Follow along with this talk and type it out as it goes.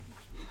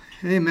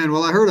Amen.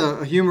 Well, I heard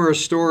a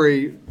humorous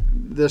story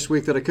this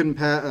week that I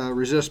couldn't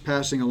resist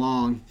passing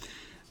along.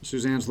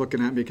 Suzanne's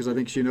looking at me because I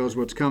think she knows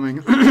what's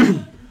coming.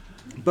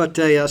 But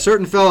a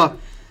certain fella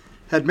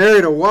had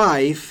married a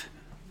wife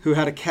who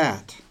had a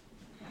cat.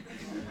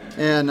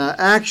 And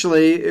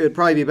actually, it would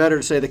probably be better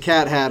to say the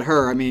cat had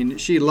her. I mean,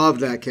 she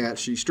loved that cat.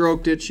 She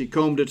stroked it, she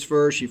combed its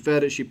fur, she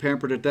fed it, she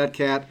pampered it. That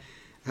cat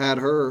had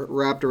her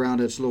wrapped around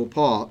its little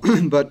paw.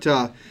 But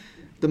the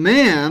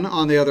man,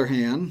 on the other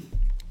hand,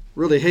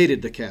 really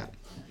hated the cat.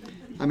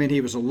 I mean, he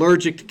was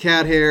allergic to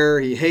cat hair.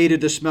 He hated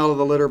the smell of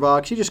the litter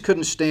box. He just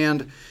couldn't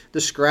stand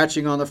the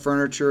scratching on the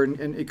furniture,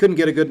 and he couldn't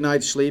get a good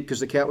night's sleep because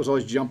the cat was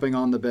always jumping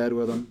on the bed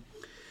with him.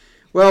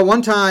 Well,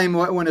 one time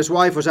when his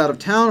wife was out of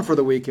town for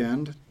the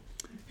weekend,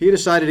 he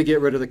decided to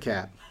get rid of the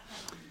cat.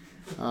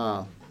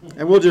 And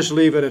we'll just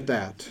leave it at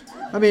that.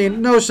 I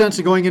mean, no sense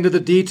in going into the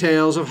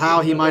details of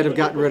how he might have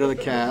gotten rid of the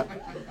cat.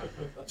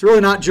 It's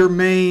really not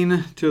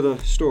germane to the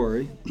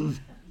story.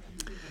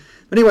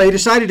 Anyway, he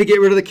decided to get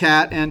rid of the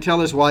cat and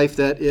tell his wife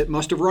that it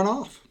must have run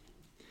off.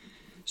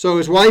 So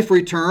his wife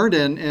returned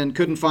and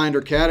couldn't find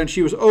her cat, and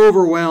she was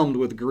overwhelmed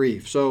with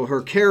grief. So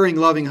her caring,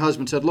 loving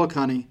husband said, "Look,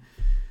 honey,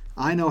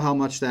 I know how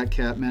much that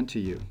cat meant to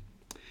you.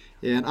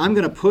 And I'm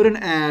going to put an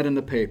ad in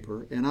the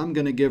paper, and I'm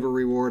going to give a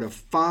reward of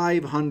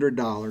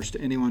 $500 to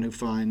anyone who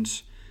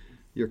finds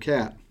your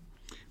cat."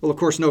 Well, of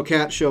course, no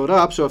cat showed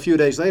up, so a few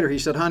days later he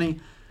said, "Honey,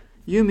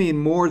 you mean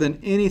more than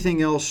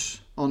anything else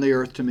on the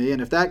earth to me,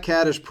 and if that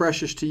cat is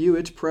precious to you,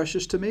 it's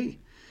precious to me.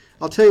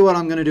 I'll tell you what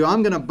I'm going to do.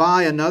 I'm going to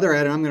buy another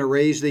ad, and I'm going to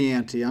raise the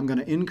ante. I'm going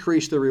to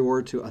increase the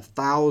reward to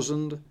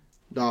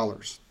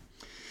 $1,000.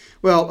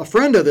 Well, a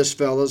friend of this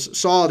fellow's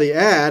saw the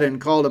ad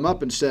and called him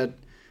up and said,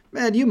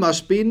 "Man, you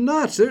must be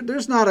nuts.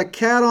 There's not a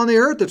cat on the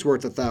earth that's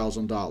worth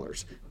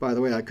 $1,000. By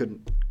the way, I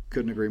couldn't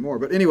agree more.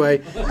 But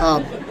anyway,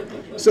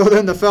 so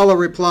then the fellow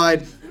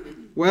replied,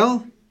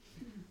 "Well,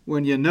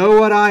 when you know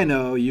what I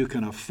know, you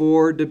can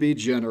afford to be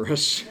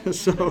generous."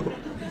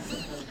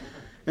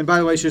 And by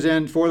the way,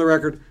 Suzanne, for the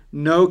record,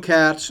 no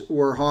cats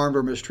were harmed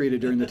or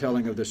mistreated during the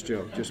telling of this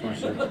joke. Just want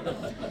to say.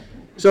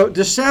 So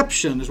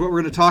deception is what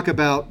we're going to talk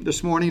about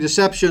this morning.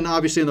 Deception,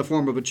 obviously in the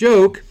form of a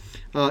joke,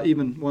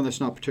 even one that's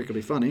not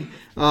particularly funny,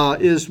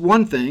 is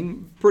one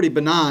thing, pretty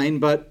benign,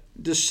 but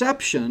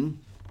deception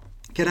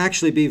can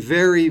actually be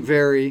very,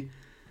 very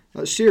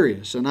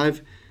serious. And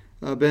I've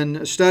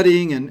been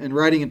studying and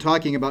writing and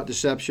talking about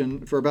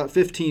deception for about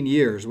 15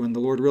 years when the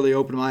Lord really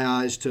opened my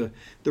eyes to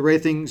the way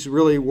things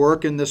really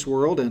work in this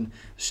world and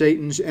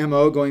Satan's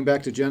MO, going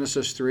back to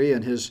Genesis 3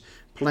 and his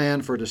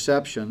plan for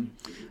deception.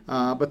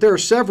 But there are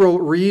several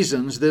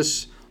reasons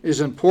this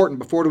is important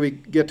before we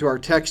get to our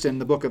text in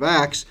the book of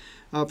Acts.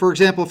 For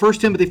example,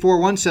 1 Timothy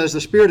 4:1 says,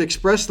 "The Spirit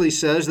expressly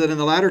says that in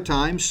the latter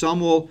times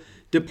some will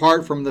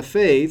depart from the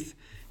faith,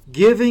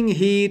 giving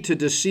heed to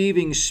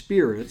deceiving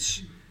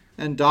spirits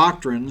and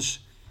doctrines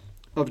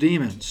of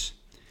demons."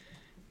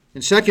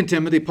 In 2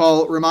 Timothy,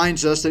 Paul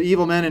reminds us that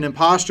evil men and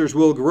impostors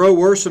will grow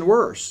worse and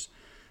worse,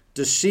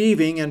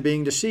 deceiving and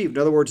being deceived.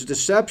 In other words,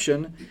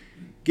 deception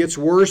gets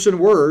worse and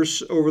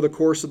worse over the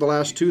course of the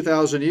last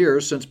 2,000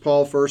 years since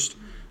Paul first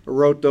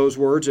wrote those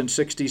words in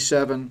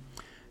 67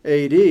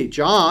 AD.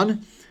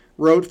 John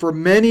wrote, "For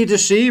many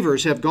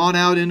deceivers have gone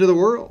out into the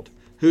world,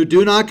 who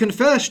do not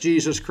confess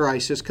Jesus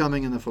Christ is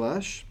coming in the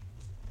flesh."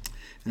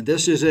 And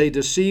this is a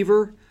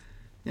deceiver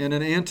and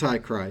an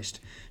antichrist.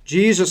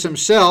 Jesus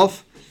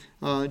himself,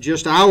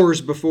 just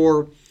hours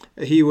before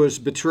he was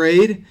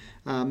betrayed,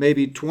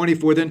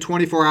 within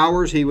 24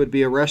 hours he would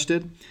be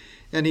arrested.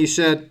 And he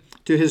said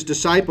to his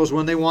disciples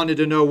when they wanted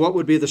to know what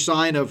would be the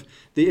sign of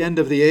the end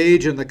of the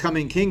age and the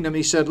coming kingdom,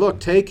 he said, "Look,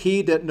 take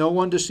heed that no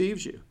one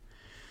deceives you.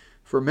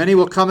 For many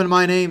will come in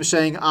my name,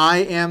 saying, 'I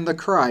am the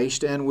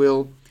Christ,' and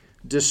will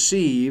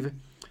deceive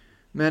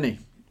many."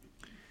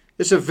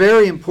 It's a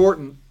very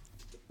important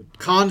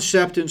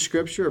concept in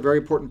Scripture, a very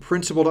important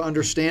principle to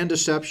understand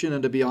deception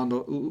and to be on the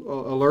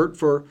alert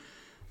for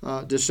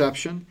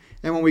deception.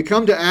 And when we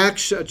come to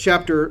Acts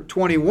chapter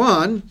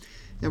 21,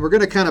 and we're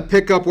going to kind of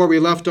pick up where we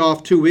left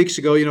off 2 weeks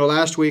ago. You know,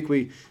 last week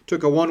we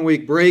took a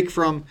 1-week break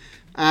from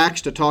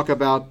Acts to talk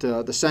about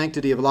the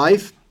sanctity of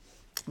life.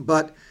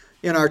 But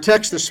in our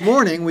text this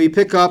morning, we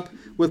pick up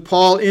with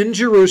Paul in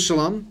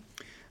Jerusalem,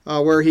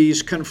 where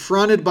he's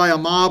confronted by a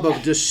mob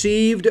of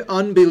deceived,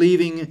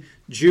 unbelieving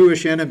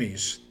Jewish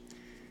enemies.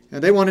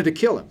 And they wanted to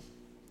kill him.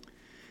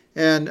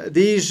 And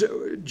these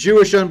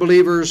Jewish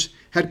unbelievers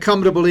had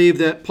come to believe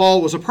that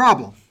Paul was a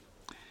problem,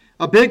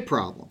 a big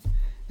problem.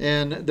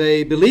 And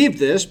they believed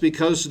this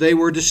because they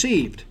were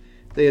deceived.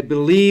 They had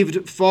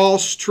believed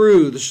false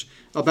truths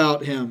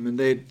about him, and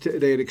they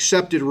had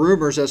accepted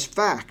rumors as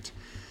fact.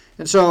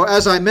 And so,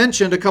 as I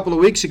mentioned a couple of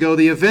weeks ago,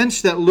 the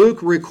events that Luke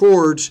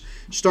records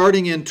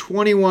starting in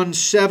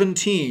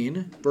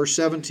 21:17, verse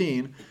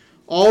 17,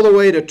 all the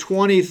way to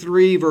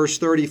 23, verse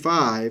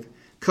 35,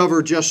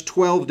 cover just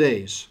 12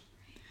 days.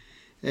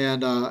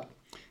 And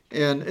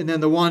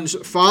then the ones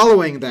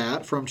following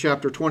that, from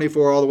chapter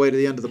 24 all the way to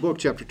the end of the book,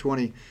 chapter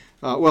 25,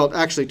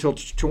 actually till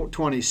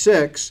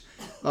 26,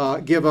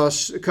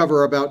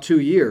 cover about 2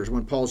 years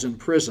when Paul's in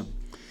prison.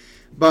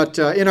 But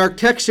in our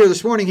text here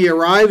this morning, he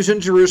arrives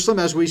in Jerusalem,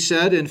 as we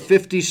said, in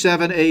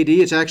 57 AD.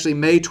 It's actually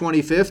May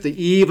 25th,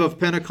 the eve of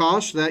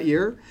Pentecost that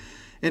year.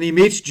 And he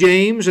meets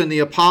James and the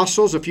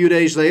apostles a few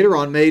days later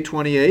on May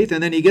 28th.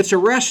 And then he gets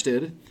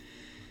arrested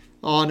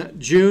on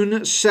June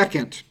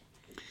 2nd.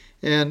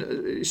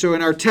 And so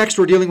in our text,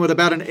 we're dealing with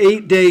about an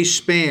 8-day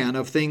span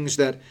of things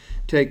that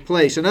take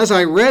place. And as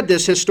I read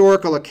this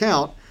historical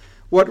account,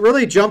 what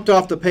really jumped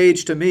off the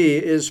page to me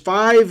is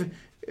 5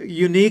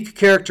 unique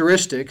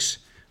characteristics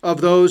of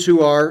those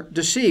who are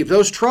deceived.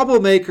 Those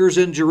troublemakers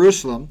in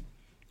Jerusalem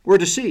were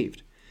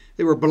deceived.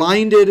 They were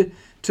blinded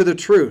to the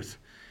truth.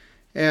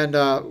 And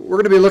we're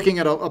going to be looking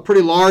at a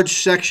pretty large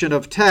section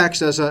of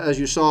text, as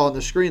you saw on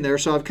the screen there.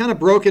 So I've kind of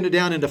broken it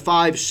down into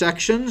 5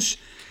 sections.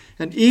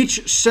 And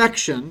each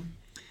section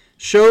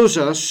shows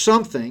us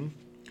something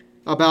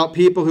about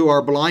people who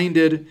are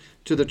blinded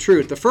to the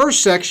truth. The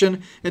first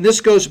section, and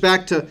this goes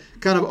back to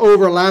kind of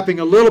overlapping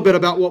a little bit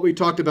about what we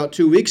talked about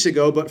 2 weeks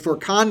ago, but for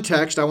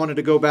context, I wanted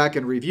to go back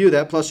and review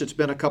that, plus it's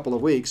been a couple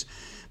of weeks.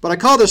 But I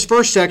call this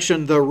first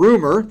section the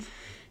rumor,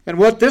 and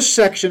what this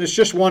section is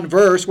just one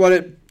verse. What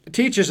it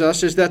teaches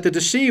us is that the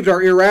deceived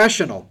are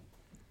irrational.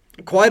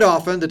 Quite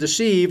often, the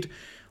deceived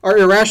are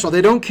irrational.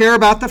 They don't care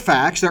about the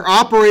facts. They're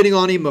operating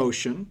on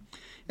emotion,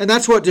 and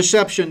that's what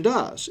deception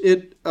does.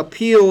 It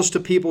appeals to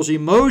people's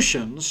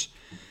emotions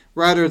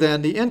rather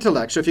than the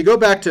intellect. So if you go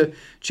back to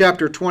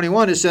chapter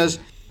 21, it says,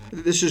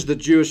 this is the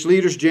Jewish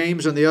leaders,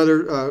 James and the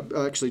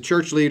other,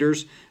 church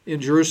leaders in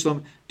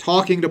Jerusalem,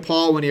 talking to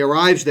Paul when he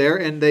arrives there,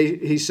 and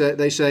they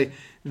say,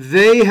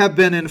 they have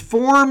been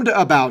informed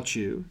about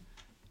you.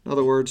 In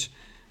other words,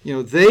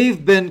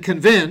 they've been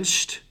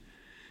convinced,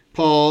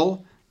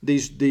 Paul,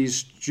 these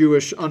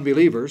Jewish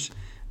unbelievers,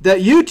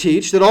 that you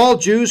teach that all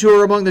Jews who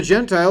are among the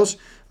Gentiles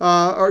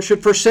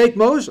should forsake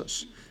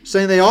Moses,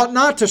 saying they ought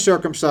not to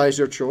circumcise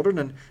their children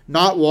and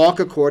not walk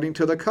according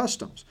to the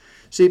customs.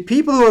 See,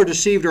 people who are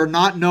deceived are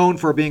not known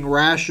for being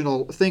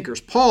rational thinkers.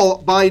 Paul,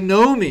 by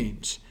no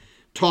means,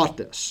 taught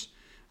this.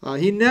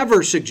 He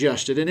never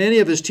suggested in any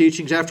of his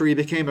teachings after he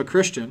became a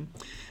Christian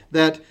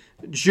that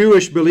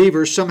Jewish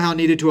believers somehow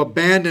needed to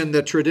abandon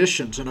the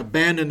traditions and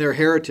abandon their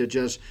heritage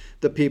as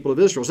the people of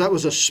Israel. So that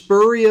was a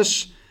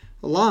spurious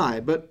lie,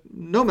 but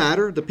no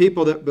matter. The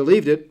people that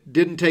believed it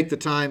didn't take the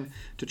time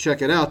to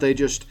check it out. They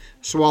just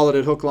swallowed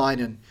it hook, line,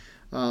 and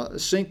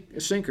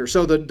sinker.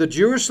 So the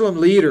Jerusalem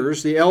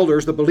leaders, the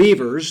elders, the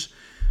believers,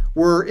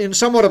 were in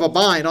somewhat of a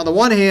bind. On the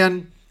one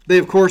hand, they,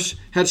 of course,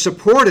 had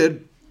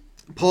supported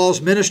Paul's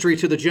ministry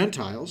to the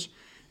Gentiles,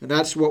 and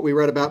that's what we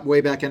read about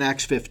way back in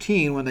Acts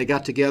 15 when they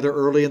got together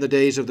early in the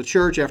days of the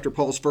church after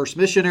Paul's first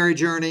missionary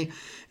journey,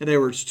 and they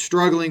were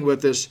struggling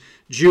with this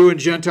Jew and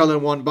Gentile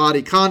in one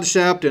body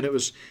concept, and it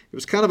was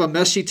kind of a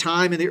messy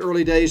time in the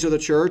early days of the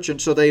church,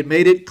 and so they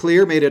made it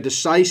clear, made a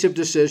decisive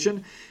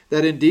decision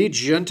that indeed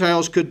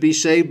Gentiles could be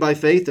saved by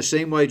faith the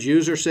same way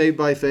Jews are saved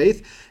by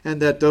faith,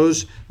 and that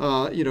those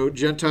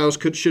Gentiles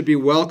should be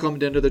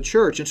welcomed into the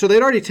church. And so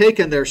they'd already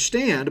taken their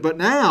stand, but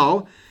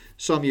now,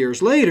 some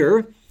years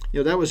later,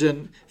 that was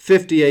in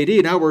 50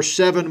 AD. Now we're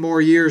 7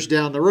 more years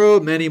down the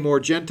road. Many more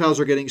Gentiles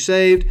are getting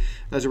saved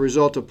as a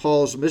result of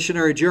Paul's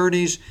missionary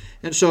journeys.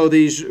 And so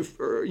these,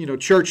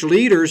 church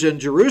leaders in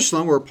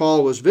Jerusalem, where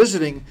Paul was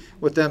visiting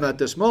with them at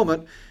this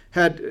moment,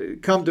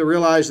 had come to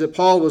realize that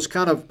Paul was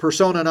kind of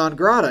persona non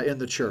grata in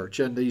the church.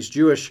 And these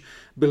Jewish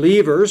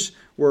believers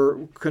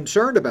were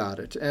concerned about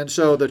it. And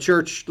so the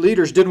church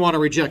leaders didn't want to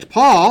reject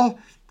Paul,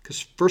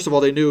 because first of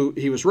all, they knew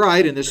he was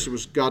right, and this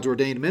was God's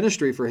ordained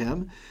ministry for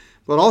him.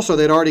 But also,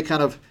 they'd already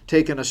kind of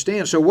taken a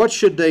stand. So what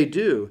should they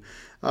do?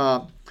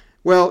 As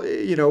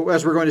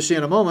we're going to see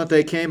in a moment,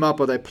 they came up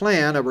with a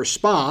plan, a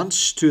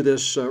response to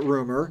this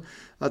rumor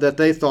that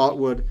they thought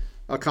would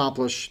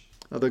accomplish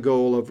the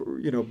goal of,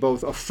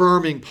 both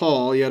affirming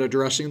Paul, yet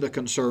addressing the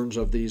concerns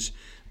of these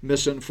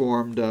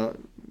misinformed,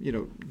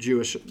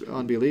 Jewish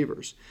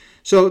unbelievers.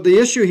 So the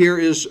issue here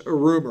is a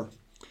rumor.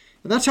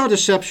 And that's how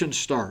deception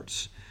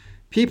starts.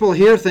 People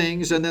hear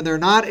things and then they're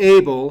not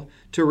able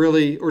to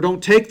really, or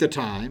don't take the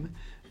time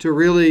to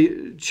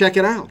really check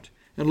it out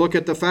and look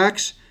at the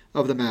facts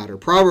of the matter.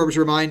 Proverbs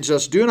reminds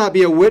us, do not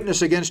be a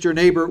witness against your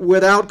neighbor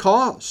without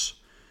cause.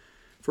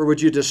 For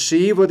would you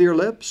deceive with your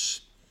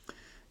lips?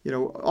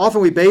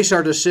 Often we base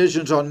our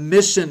decisions on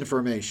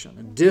misinformation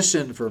and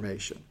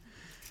disinformation.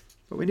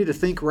 But we need to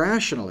think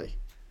rationally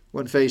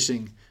when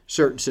facing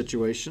certain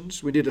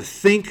situations. We need to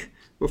think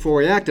before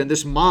we act, and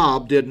this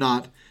mob did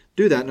not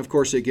do that, and of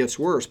course it gets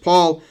worse.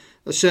 Paul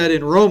said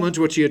in Romans,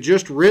 which he had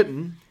just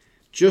written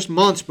just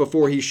months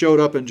before he showed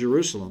up in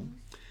Jerusalem,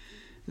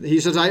 he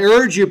says, I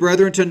urge you,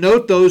 brethren, to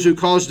note those who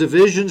cause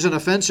divisions and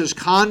offenses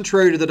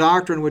contrary to the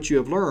doctrine which you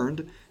have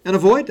learned, and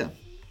avoid them.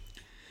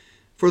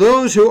 For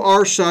those who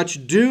are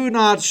such do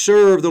not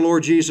serve the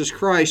Lord Jesus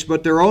Christ,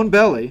 but their own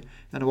belly,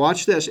 and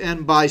watch this,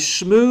 and by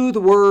smooth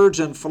words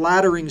and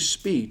flattering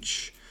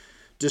speech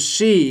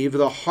deceive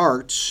the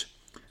hearts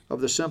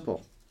of the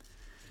simple.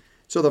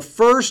 So the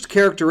first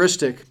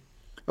characteristic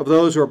of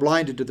those who are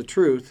blinded to the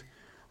truth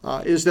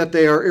is that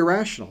they are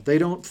irrational. They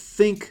don't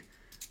think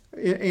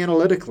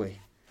analytically.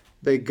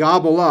 They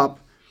gobble up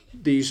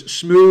these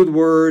smooth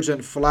words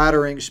and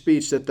flattering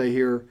speech that they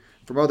hear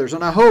from others.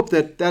 And I hope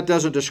that that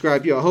doesn't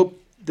describe you. I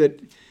hope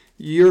that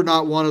you're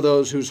not one of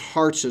those whose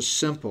hearts is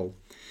simple.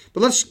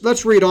 But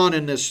let's read on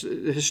in this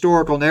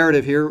historical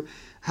narrative here.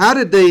 How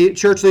did the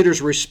church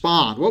leaders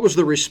respond? What was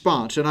the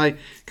response? And I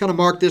kind of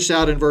marked this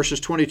out in verses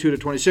 22 to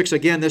 26.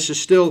 Again, this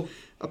is still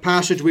a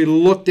passage we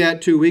looked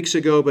at 2 weeks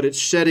ago, but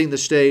it's setting the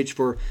stage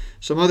for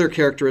some other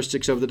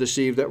characteristics of the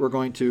deceived that we're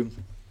going to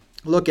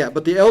look at.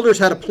 But the elders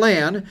had a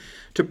plan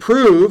to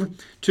prove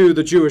to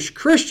the Jewish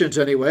Christians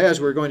anyway, as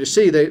we're going to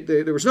see,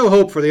 there was no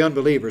hope for the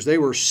unbelievers. They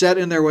were set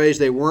in their ways.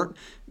 They weren't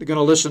going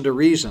to listen to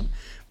reason.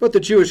 But the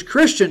Jewish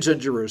Christians in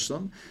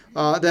Jerusalem,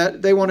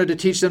 that they wanted to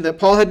teach them that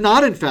Paul had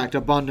not in fact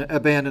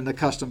abandoned the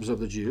customs of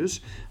the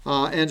Jews.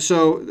 And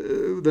so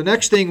the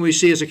next thing we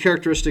see as a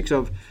characteristic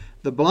of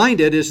the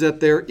blinded is that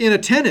they're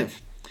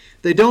inattentive.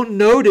 They don't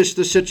notice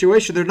the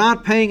situation. They're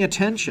not paying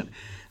attention.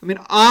 I mean,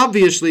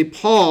 obviously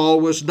Paul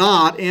was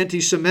not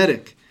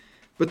anti-Semitic,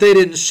 but they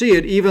didn't see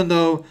it, even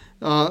though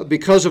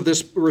because of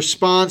this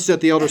response that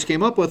the elders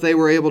came up with, they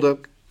were able to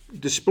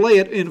display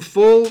it in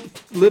full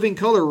living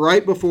color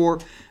right before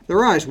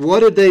their eyes.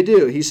 What did they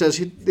do? He says,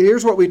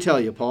 here's what we tell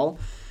you, Paul.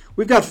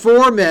 We've got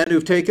 4 men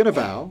who've taken a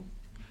vow,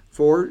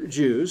 4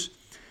 Jews.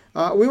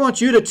 We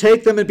want you to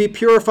take them and be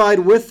purified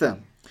with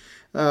them.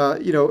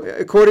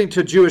 According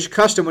to Jewish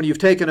custom, when you've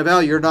taken a vow,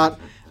 you're not,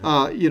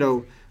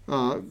 you're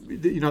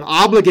not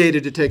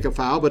obligated to take a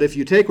vow, but if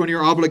you take one,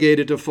 you're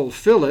obligated to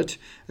fulfill it.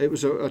 It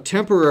was a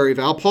temporary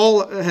vow.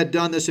 Paul had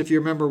done this, if you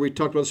remember, we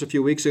talked about this a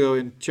few weeks ago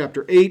in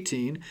chapter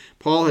 18.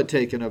 Paul had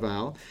taken a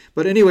vow.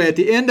 But anyway, at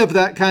the end of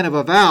that kind of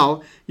a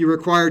vow, you're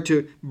required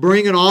to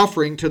bring an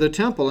offering to the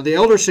temple. And the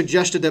elders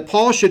suggested that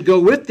Paul should go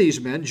with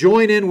these men,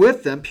 join in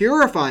with them,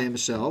 purify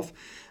himself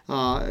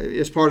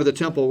as part of the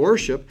temple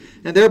worship,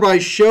 and thereby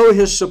show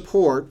his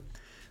support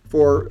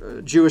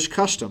for Jewish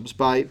customs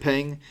by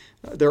paying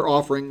their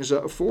offerings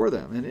for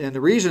them. And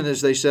the reason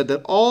is, they said,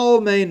 that all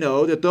may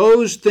know that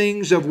those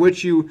things of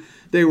which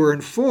they were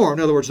informed,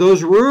 in other words,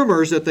 those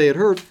rumors that they had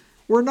heard,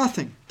 were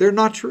nothing. They're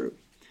not true.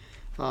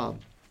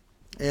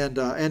 And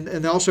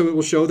also it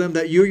will show them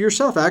that you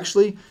yourself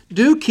actually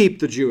do keep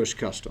the Jewish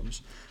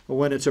customs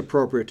when it's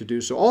appropriate to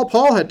do so. All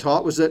Paul had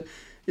taught was that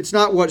it's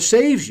not what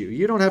saves you.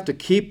 You don't have to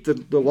keep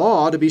the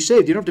law to be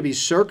saved. You don't have to be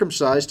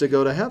circumcised to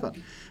go to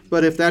heaven.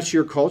 But if that's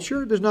your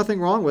culture, there's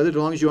nothing wrong with it as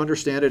long as you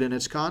understand it in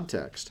its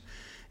context.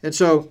 And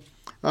so,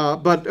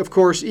 but of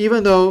course,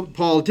 even though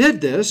Paul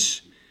did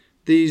this,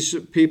 these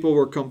people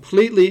were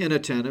completely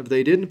inattentive.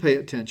 They didn't pay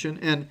attention.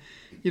 And,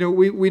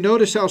 we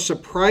notice how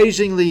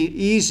surprisingly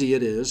easy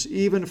it is,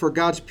 even for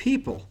God's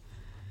people,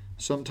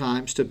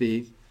 sometimes to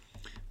be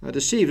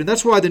deceived. And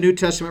that's why the New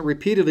Testament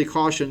repeatedly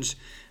cautions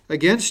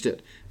against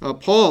it.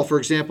 Paul, for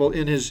example,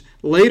 in his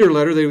later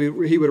letter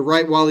that he would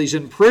write while he's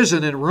in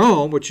prison in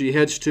Rome, which he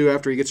heads to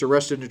after he gets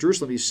arrested in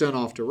Jerusalem, he's sent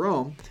off to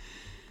Rome.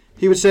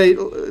 He would say,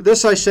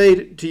 "This I say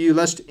to you,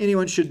 lest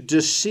anyone should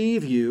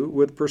deceive you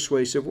with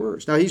persuasive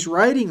words." Now, he's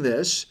writing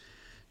this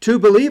to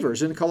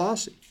believers in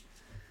Colossae.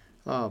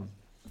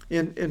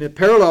 In a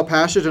parallel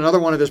passage, another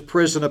one of his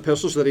prison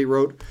epistles that he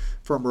wrote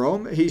from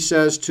Rome, he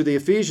says to the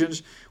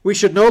Ephesians, "We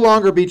should no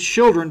longer be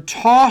children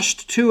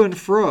tossed to and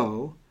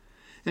fro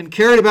and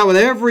carried about with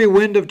every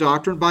wind of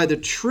doctrine by the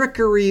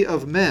trickery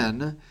of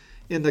men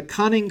in the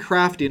cunning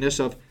craftiness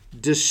of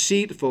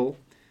deceitful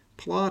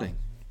plotting."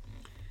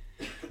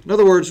 In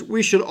other words,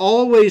 we should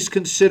always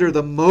consider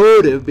the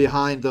motive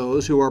behind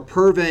those who are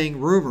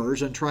purveying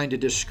rumors and trying to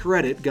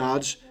discredit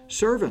God's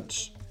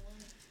servants.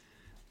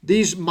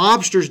 These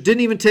mobsters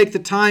didn't even take the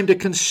time to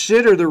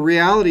consider the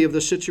reality of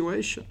the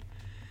situation.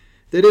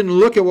 They didn't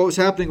look at what was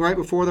happening right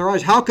before their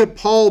eyes. How could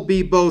Paul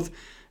be both,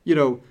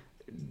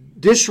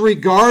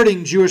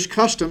 disregarding Jewish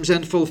customs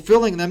and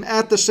fulfilling them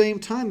at the same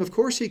time? Of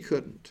course he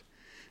couldn't.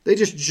 They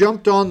just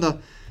jumped on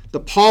the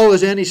Paul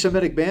is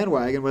anti-Semitic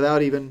bandwagon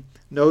without even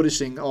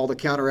noticing all the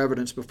counter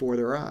evidence before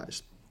their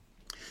eyes.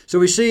 So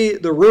we see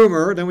the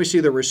rumor, then we see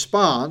the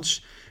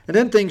response, and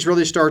then things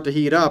really start to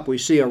heat up. We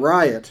see a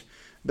riot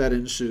that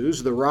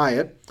ensues, the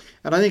riot.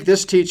 And I think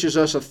this teaches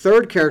us a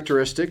third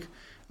characteristic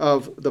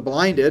of the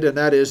blinded, and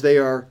that is they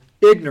are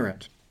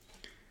ignorant.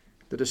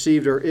 The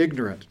deceived are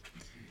ignorant.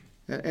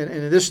 And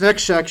in this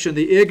next section,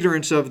 the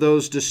ignorance of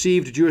those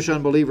deceived Jewish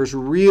unbelievers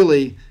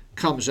really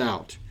comes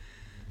out.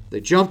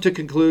 They jump to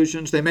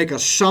conclusions. They make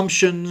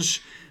assumptions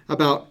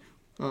about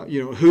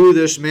who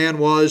this man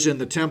was in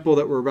the temple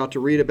that we're about to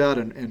read about,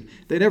 and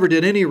they never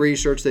did any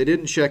research. They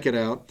didn't check it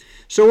out.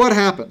 So what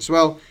happens?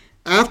 Well,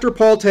 after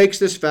Paul takes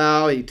this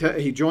vow,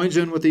 he joins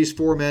in with these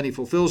 4 men. He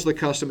fulfills the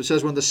custom. It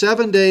says, when the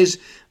 7 days,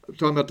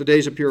 talking about the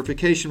days of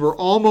purification, were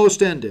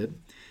almost ended,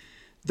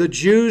 the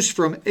Jews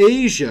from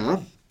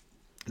Asia,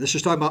 this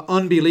is talking about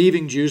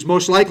unbelieving Jews,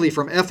 most likely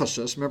from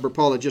Ephesus. Remember,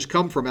 Paul had just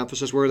come from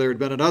Ephesus where there had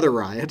been another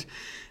riot,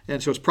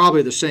 and so it's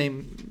probably the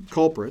same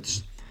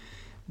culprits.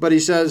 But he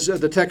says,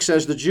 the text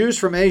says, the Jews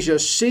from Asia,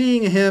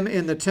 seeing him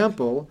in the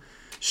temple,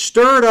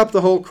 stirred up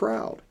the whole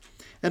crowd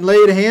and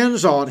laid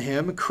hands on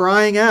him,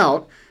 crying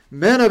out,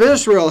 "Men of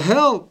Israel,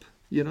 help!"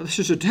 This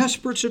is a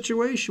desperate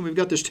situation. We've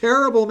got this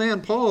terrible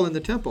man, Paul, in the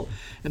temple.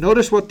 And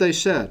notice what they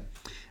said.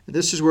 And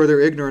this is where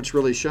their ignorance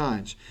really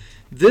shines.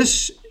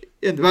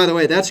 And by the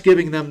way, that's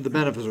giving them the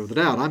benefit of the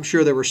doubt. I'm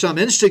sure there were some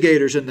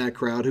instigators in that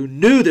crowd who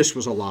knew this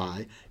was a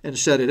lie and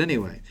said it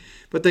anyway.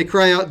 But they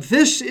cry out,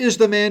 "This is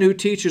the man who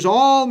teaches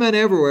all men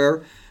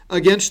everywhere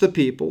against the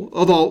people,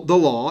 of the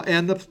law,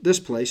 and this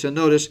place." And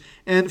notice,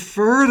 "And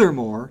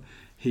furthermore,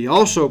 he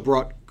also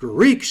brought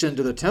Greeks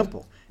into the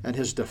temple and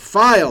has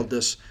defiled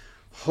this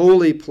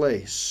holy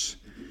place."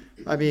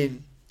 I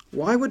mean,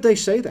 why would they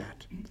say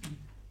that?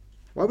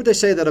 Why would they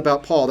say that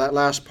about Paul, that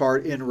last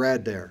part in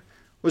red there?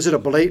 Was it a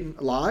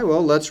blatant lie?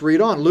 Well, let's read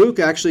on. Luke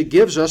actually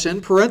gives us in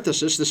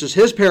parenthesis, this is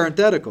his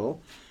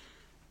parenthetical,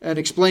 and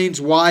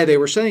explains why they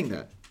were saying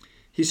that.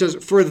 He says,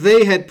 "For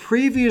they had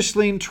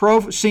previously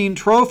seen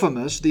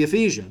Trophimus, the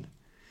Ephesian,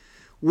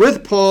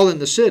 with Paul in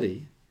the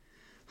city,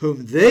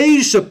 whom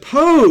they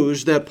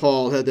supposed that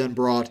Paul had then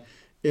brought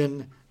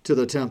into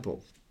the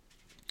temple."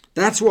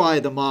 That's why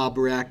the mob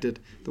reacted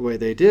the way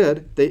they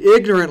did. They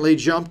ignorantly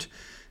jumped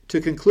to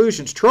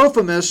conclusions.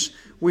 Trophimus,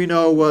 we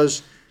know,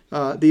 was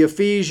the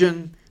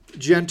Ephesian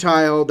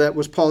Gentile that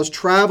was Paul's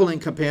traveling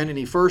companion.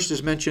 He first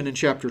is mentioned in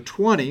chapter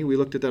 20. We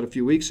looked at that a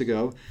few weeks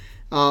ago.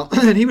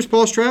 And he was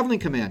Paul's traveling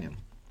companion.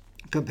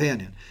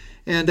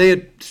 And they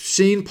had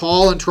seen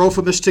Paul and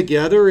Trophimus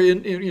together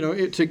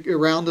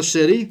around the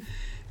city.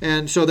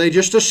 And so they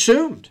just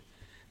assumed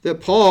that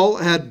Paul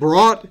had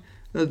brought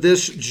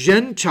this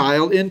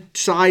Gentile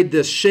inside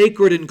this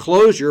sacred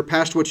enclosure,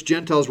 past which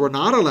Gentiles were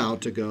not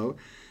allowed to go,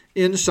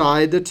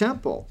 inside the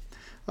temple.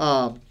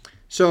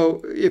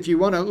 So if you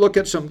want to look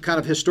at some kind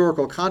of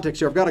historical context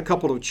here, I've got a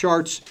couple of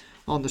charts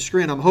on the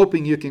screen. I'm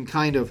hoping you can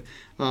kind of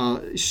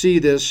see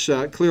this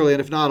clearly,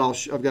 and if not,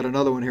 I've got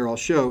another one here I'll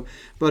show.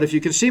 But if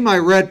you can see my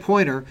red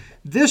pointer,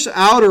 this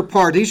outer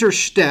part, these are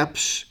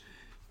steps.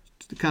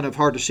 It's kind of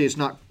hard to see. It's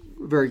not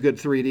very good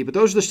 3D, but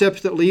those are the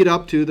steps that lead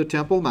up to the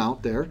Temple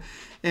Mount there.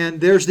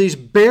 And there's these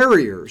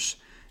barriers.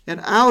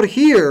 And out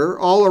here,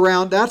 all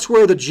around, that's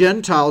where the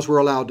Gentiles were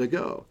allowed to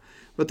go.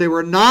 But they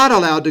were not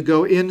allowed to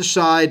go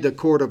inside the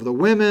court of the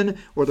women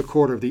or the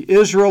court of the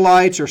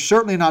Israelites, or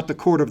certainly not the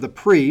court of the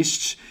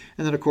priests.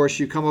 And then, of course,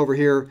 you come over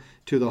here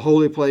to the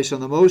holy place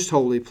and the most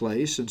holy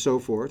place and so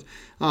forth.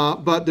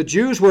 But the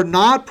Jews were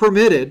not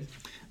permitted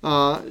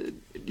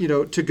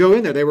to go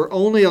in there. They were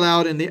only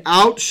allowed in the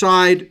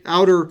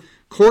outer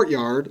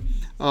courtyard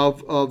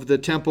of the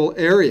temple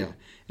area.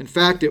 In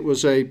fact, it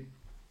was a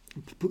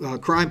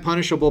crime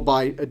punishable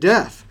by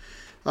death.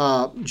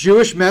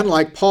 Jewish men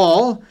like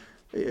Paul,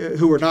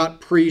 who were not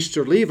priests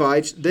or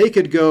Levites, they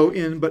could go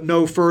in but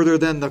no further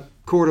than the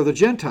court of the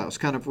Gentiles,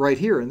 kind of right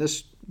here in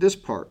this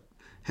part,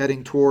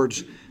 heading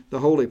towards the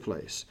holy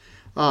place.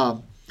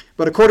 But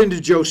according to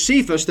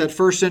Josephus, that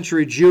first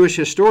century Jewish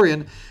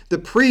historian, the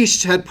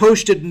priests had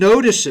posted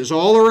notices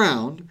all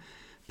around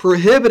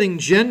prohibiting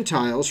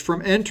Gentiles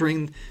from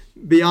entering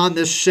beyond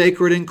this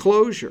sacred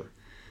enclosure.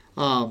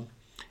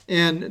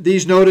 And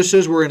these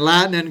notices were in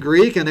Latin and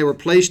Greek, and they were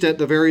placed at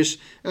the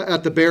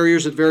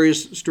barriers at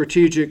various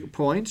strategic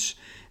points.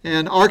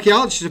 And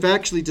archaeologists have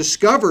actually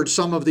discovered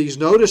some of these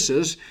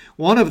notices.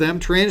 One of them,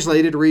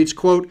 translated, reads,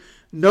 quote,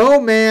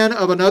 "No man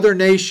of another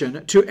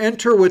nation to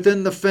enter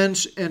within the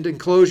fence and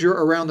enclosure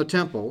around the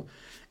temple,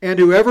 and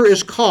whoever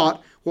is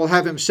caught will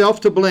have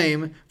himself to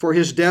blame for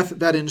his death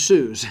that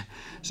ensues."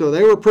 So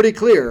they were pretty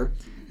clear.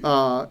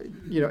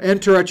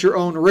 Enter at your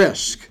own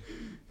risk.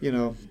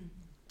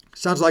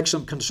 Sounds like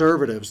some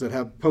conservatives that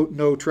have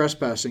no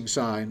trespassing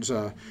signs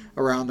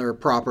around their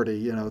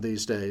property,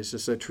 these days.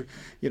 It's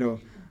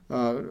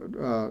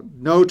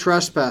no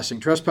trespassing.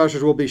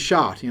 Trespassers will be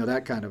shot,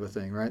 that kind of a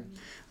thing, right?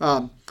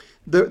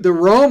 The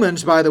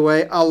Romans, by the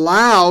way,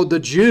 allowed the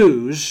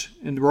Jews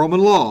in the Roman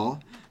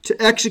law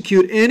to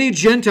execute any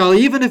Gentile,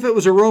 even if it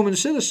was a Roman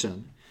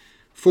citizen,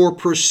 for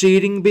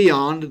proceeding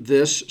beyond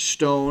this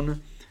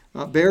stone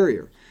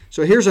barrier.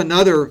 So here's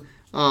another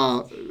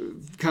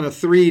kind of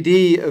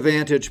 3D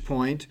vantage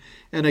point.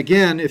 And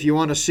again, if you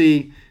want to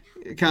see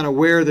kind of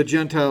where the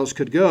Gentiles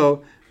could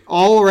go,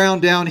 all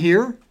around down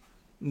here,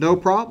 no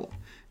problem.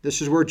 This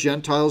is where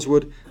Gentiles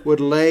would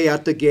lay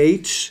at the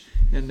gates,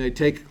 and they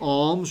take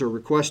alms or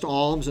request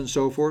alms and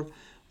so forth.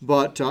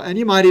 But and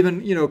you might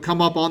even come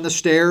up on the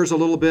stairs a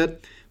little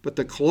bit. But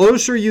the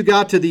closer you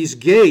got to these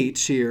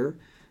gates here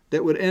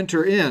that would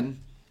enter in,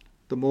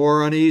 the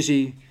more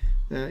uneasy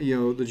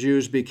the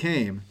Jews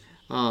became.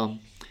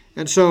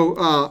 And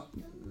so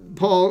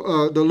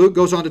Luke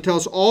goes on to tell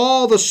us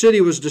all the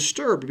city was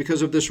disturbed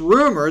because of this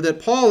rumor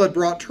that Paul had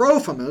brought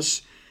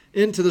Trophimus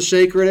into the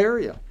sacred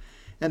area.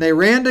 And they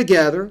ran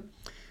together,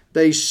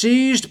 they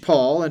seized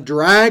Paul and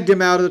dragged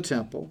him out of the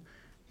temple,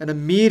 and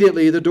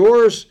immediately the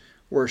doors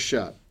were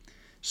shut.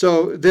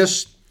 So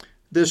this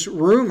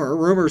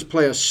rumors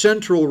play a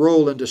central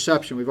role in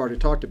deception, we've already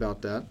talked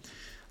about that,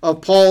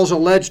 of Paul's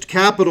alleged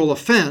capital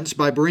offense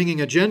by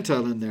bringing a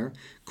Gentile in there,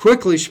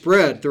 quickly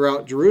spread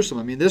throughout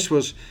Jerusalem. I mean, this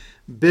was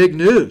big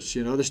news.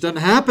 This doesn't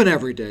happen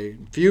every day.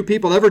 Few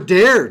people ever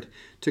dared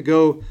to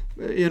go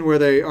in where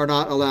they are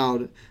not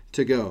allowed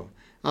to go.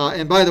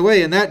 And by the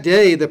way, in that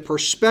day, the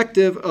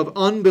perspective of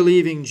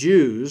unbelieving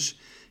Jews,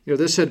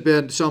 this had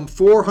been some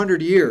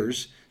 400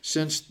 years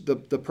since the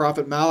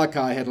prophet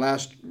Malachi had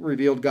last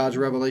revealed God's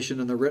revelation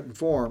in the written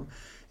form.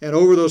 And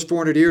over those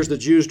 400 years, the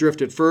Jews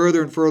drifted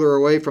further and further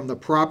away from the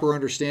proper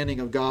understanding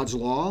of God's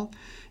law.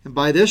 And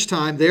by this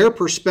time, their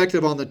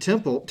perspective on the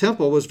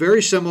temple was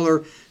very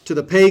similar to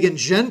the pagan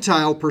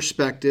Gentile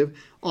perspective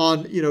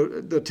on,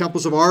 the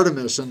temples of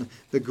Artemis and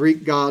the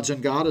Greek gods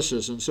and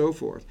goddesses and so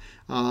forth.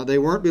 They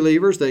weren't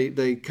believers.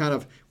 They kind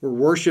of were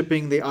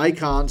worshiping the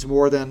icons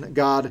more than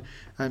God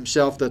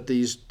himself that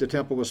the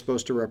temple was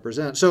supposed to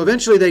represent. So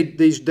eventually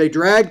they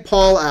dragged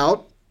Paul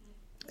out,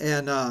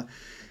 and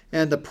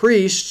the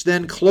priests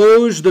then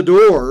closed the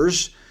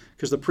doors,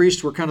 because the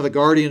priests were kind of the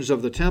guardians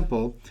of the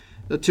temple,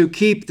 to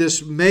keep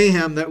this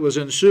mayhem that was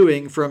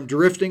ensuing from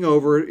drifting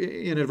over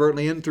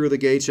inadvertently in through the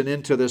gates and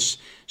into this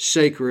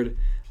sacred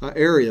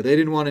area. They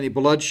didn't want any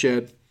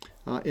bloodshed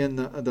in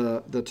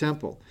the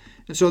temple.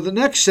 And so the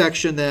next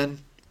section then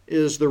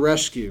is the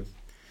rescue.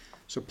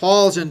 So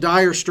Paul's in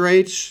dire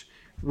straits.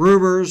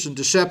 Rumors and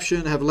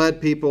deception have led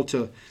people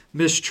to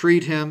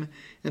mistreat him.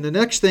 And the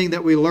next thing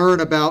that we learn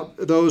about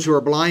those who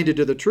are blinded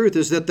to the truth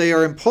is that they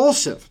are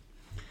impulsive.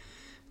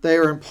 They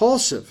are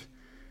impulsive.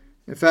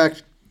 In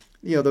fact,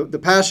 the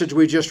passage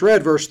we just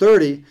read, verse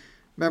 30,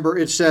 remember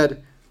it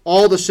said,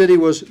 all the city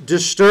was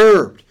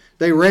disturbed.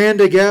 They ran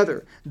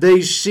together.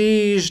 They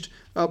seized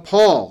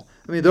Paul.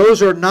 I mean,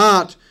 those are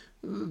not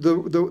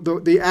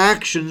the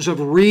actions of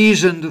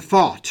reasoned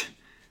thought.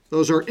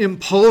 Those are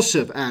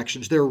impulsive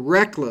actions. They're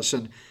reckless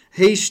and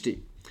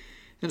hasty.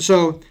 And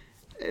so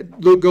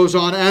Luke goes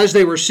on, as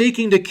they were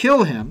seeking to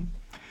kill him,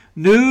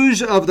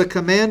 news came to the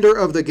commander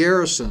of the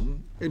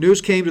garrison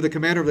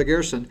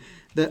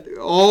that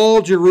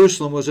all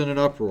Jerusalem was in an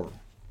uproar.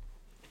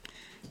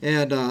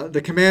 And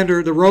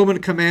the Roman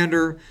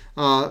commander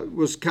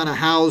was kind of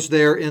housed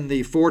there in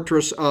the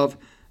fortress of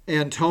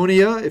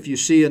Antonia. If you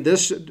see in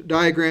this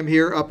diagram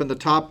here, up in the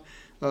top,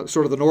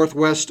 sort of the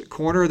northwest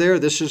corner there,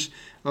 this is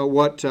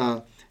what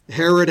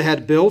Herod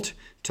had built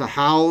to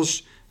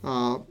house,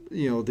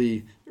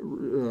 the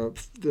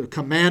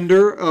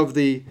commander of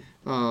the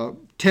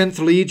 10th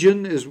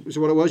Legion is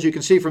what it was. You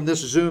can see from this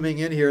zooming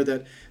in here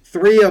that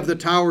 3 of the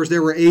towers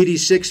there were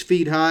 86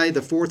 feet high.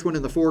 The 4th one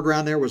in the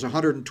foreground there was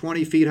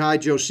 120 feet high.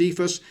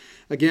 Josephus,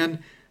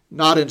 again,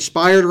 not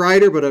inspired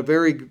writer, but a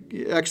very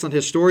excellent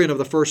historian of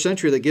the first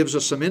century that gives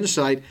us some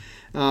insight.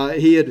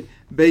 He had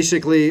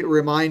basically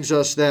reminds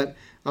us that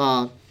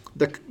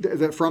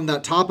that from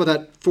that top of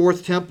that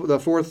fourth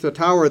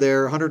tower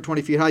there,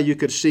 120 feet high, you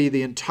could see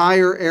the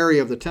entire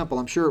area of the temple.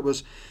 I'm sure it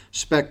was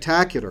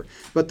spectacular.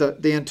 But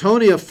the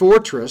Antonia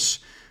fortress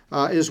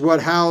is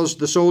what housed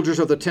the soldiers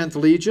of the 10th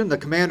Legion. The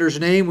commander's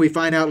name, we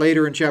find out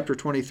later in chapter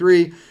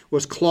 23,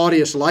 was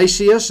Claudius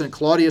Lysias, and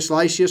Claudius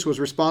Lysias was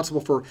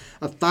responsible for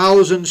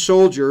 1,000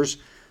 soldiers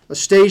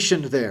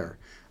stationed there.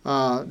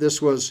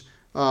 This was,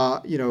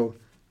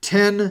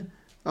 10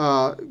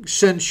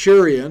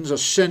 centurions. A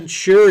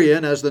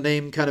centurion, as the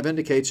name kind of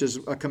indicates, is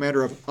a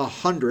commander of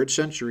 100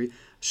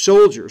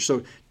 soldiers.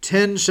 So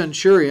 10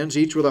 centurions,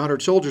 each with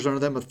 100 soldiers under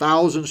them.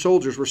 1,000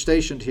 soldiers were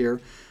stationed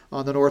here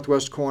on the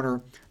northwest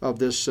corner of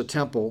this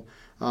temple.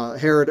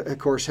 Herod, of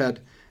course, had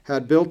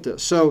built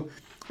this. So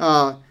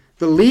the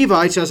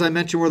Levites, as I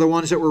mentioned, were the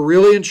ones that were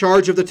really in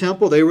charge of the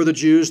temple. They were the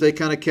Jews. They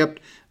kind of kept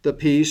the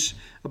peace.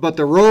 But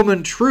the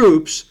Roman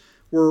troops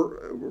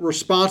were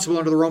responsible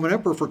under the Roman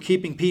emperor for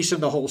keeping peace in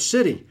the whole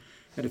city.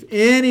 And if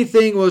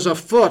anything was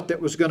afoot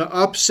that was going to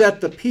upset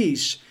the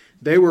peace,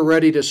 they were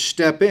ready to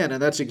step in. And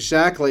that's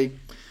exactly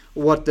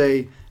what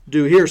they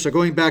do here. So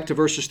going back to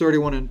verses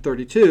 31 and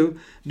 32,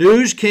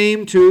 news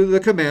came to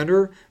the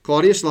commander,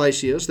 Claudius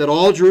Lysias, that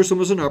all Jerusalem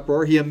was in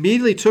uproar. He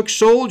immediately took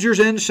soldiers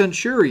and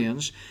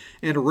centurions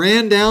and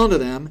ran down to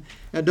them.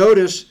 And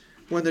notice,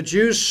 when the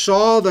Jews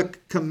saw the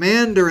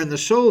commander and the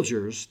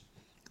soldiers,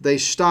 they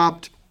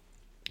stopped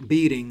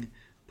beating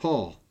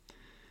Paul.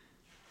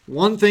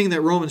 One thing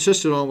that Rome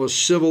insisted on was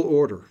civil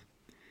order.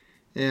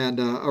 And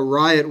a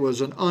riot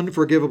was an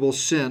unforgivable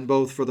sin,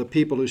 both for the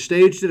people who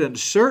staged it and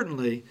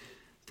certainly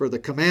for the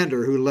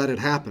commander who let it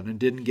happen and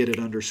didn't get it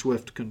under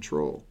swift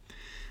control.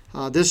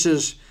 This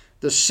is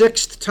the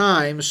 6th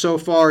time so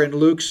far in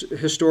Luke's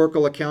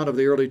historical account of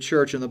the early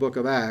church in the book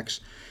of Acts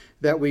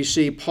that we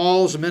see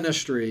Paul's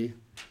ministry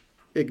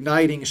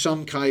igniting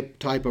some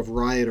type of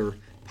riot or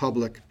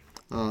public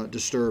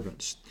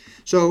disturbance.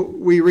 So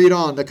we read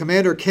on. The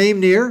commander came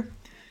near,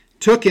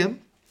 took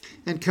him,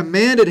 and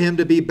commanded him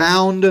to be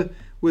bound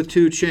with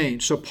 2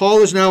 chains. So Paul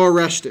is now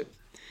arrested.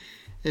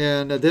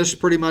 And this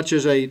pretty much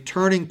is a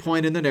turning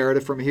point in the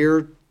narrative. From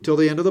here till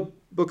the end of the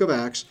book of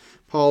Acts,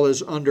 Paul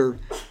is under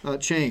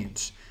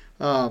chains.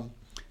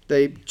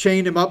 They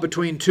chained him up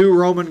between 2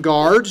 Roman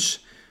guards.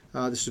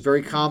 This is a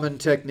very common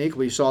technique.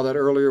 We saw that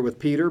earlier with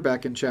Peter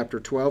back in chapter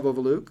 12 of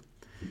Luke.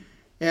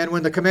 And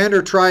when the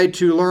commander tried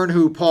to learn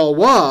who Paul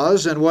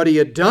was and what he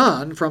had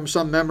done from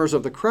some members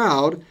of the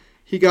crowd,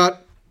 he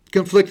got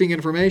conflicting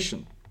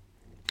information.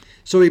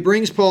 So he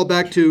brings Paul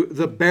back to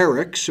the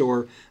barracks,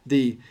 or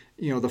the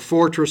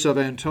fortress of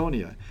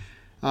Antonia.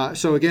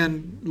 So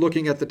again,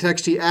 looking at the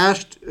text, he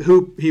asked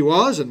who he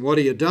was and what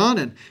he had done,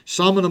 and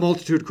some in the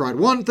multitude cried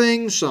one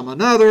thing, some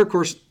another. Of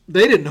course,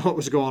 they didn't know what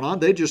was going on.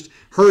 They just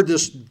heard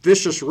this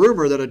vicious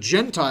rumor that a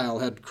Gentile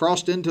had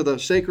crossed into the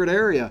sacred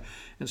area,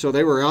 and so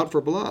they were out for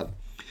blood.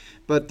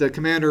 But the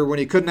commander, when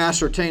he couldn't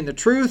ascertain the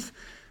truth,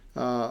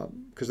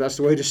 because that's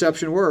the way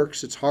deception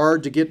works, it's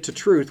hard to get to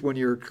truth when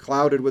you're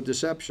clouded with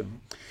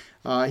deception,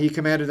 he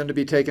commanded them to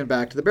be taken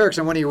back to the barracks.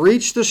 And when he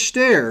reached the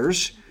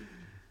stairs,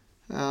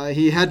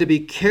 he had to be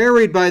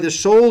carried by the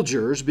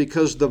soldiers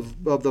because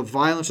of the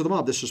violence of the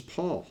mob. This is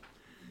Paul.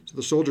 So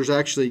the soldiers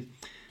actually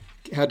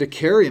had to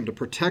carry him to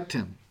protect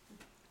him.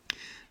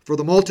 For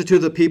the multitude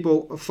of the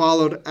people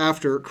followed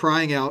after,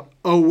 crying out,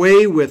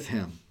 "Away with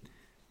him!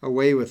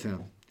 Away with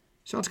him!"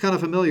 Sounds kind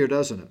of familiar,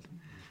 doesn't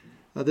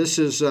it? This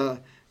is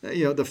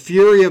the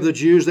fury of the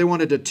Jews. They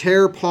wanted to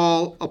tear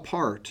Paul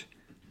apart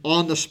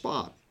on the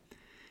spot.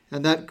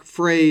 And that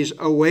phrase,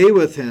 "away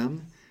with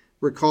him,"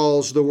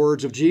 recalls the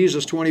words of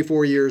Jesus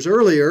 24 years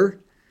earlier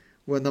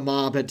when the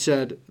mob had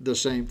said the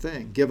same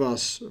thing. "Give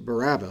us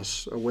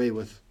Barabbas, away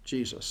with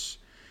Jesus."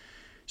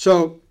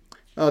 So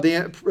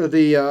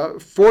the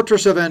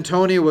fortress of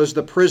Antonia was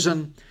the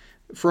prison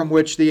from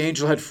which the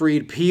angel had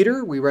freed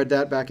Peter. We read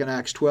that back in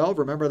Acts 12.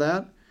 Remember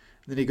that?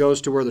 Then he goes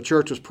to where the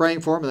church was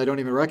praying for him, and they don't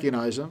even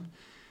recognize him.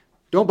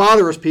 "Don't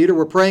bother us, Peter.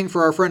 We're praying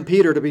for our friend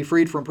Peter to be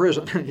freed from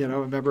prison."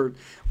 Remember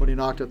when he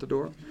knocked at the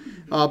door?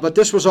 But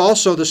this was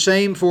also the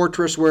same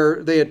fortress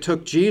where they had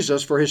took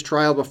Jesus for his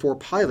trial before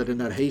Pilate in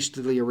that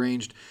hastily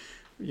arranged,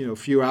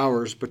 few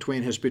hours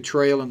between his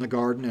betrayal in the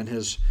garden and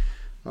his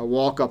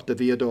walk up the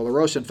Via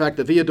Dolorosa. In fact,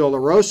 the Via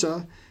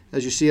Dolorosa,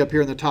 as you see up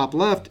here in the top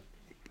left,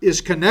 is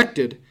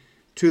connected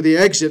to the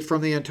exit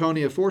from the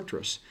Antonia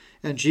fortress.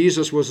 And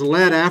Jesus was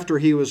led after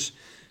he was,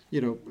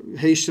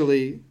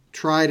 hastily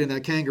tried in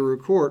that kangaroo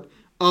court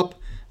up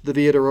the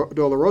Via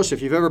Dolorosa.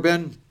 If you've ever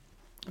been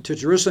to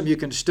Jerusalem, you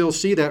can still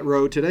see that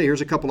road today.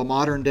 Here's a couple of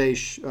modern day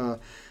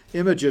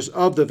images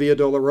of the Via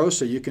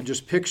Dolorosa. You can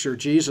just picture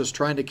Jesus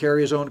trying to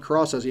carry his own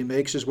cross as he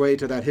makes his way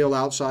to that hill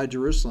outside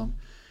Jerusalem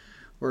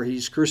where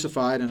he's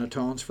crucified and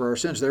atones for our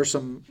sins. There's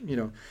some,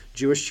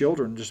 Jewish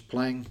children just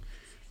playing,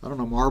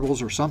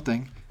 marbles or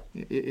something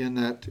in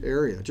that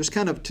area. Just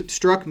kind of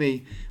struck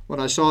me when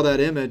I saw that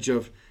image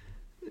of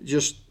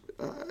just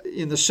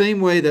in the same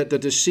way that the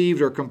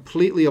deceived are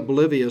completely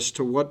oblivious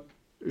to what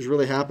is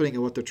really happening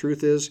and what the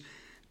truth is.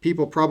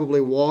 People probably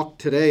walk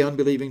today,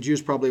 unbelieving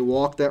Jews probably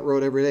walk that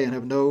road every day and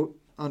have no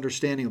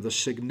understanding of the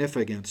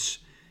significance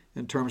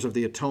in terms of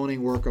the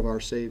atoning work of our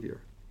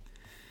Savior.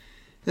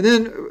 And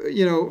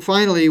then,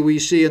 finally, we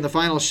see in the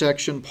final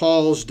section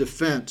Paul's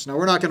defense. Now,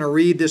 we're not going to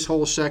read this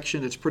whole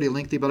section. It's pretty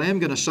lengthy, but I am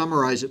going to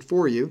summarize it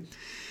for you.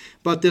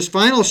 But this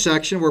final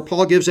section where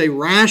Paul gives a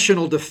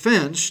rational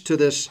defense to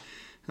this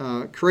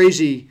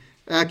crazy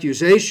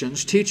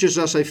accusations teaches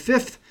us a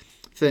fifth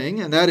thing,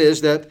 and that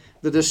is that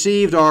the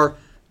deceived are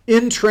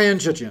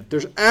intransigent.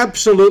 There's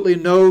absolutely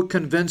no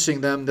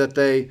convincing them that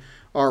they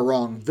are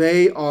wrong.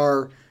 They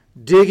are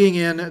digging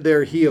in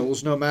their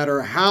heels no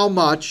matter how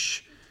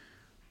much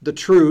the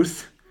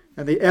truth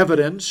and the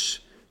evidence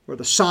or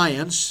the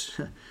science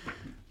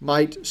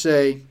might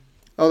say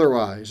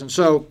otherwise. And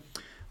so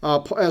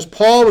as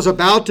Paul was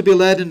about to be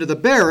led into the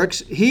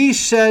barracks, he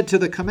said to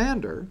the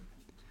commander,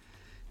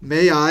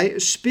 "May I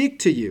speak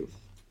to you?"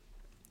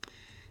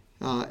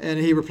 And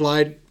he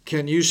replied,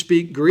 "Can you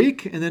speak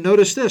Greek?" And then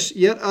notice this,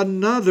 yet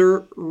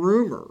another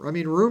rumor.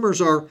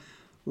 Rumors are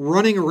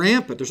running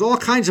rampant. There's all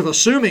kinds of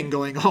assuming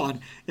going on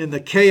in the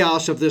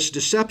chaos of this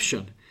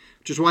deception,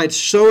 which is why it's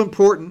so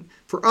important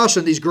for us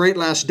in these great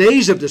last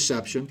days of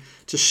deception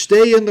to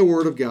stay in the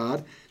Word of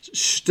God,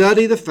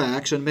 study the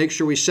facts, and make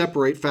sure we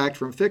separate fact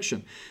from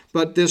fiction.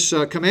 But this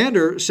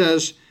commander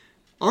says,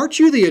 "Aren't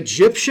you the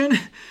Egyptian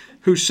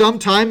who some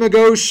time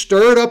ago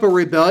stirred up a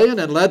rebellion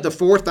and led the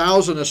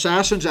 4,000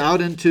 assassins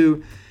out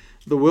into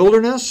the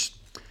wilderness?"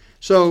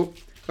 So,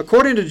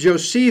 according to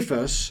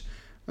Josephus,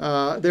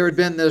 there had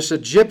been this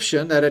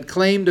Egyptian that had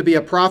claimed to be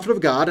a prophet of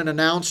God and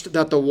announced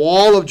that the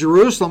wall of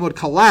Jerusalem would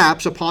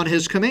collapse upon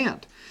his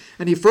command.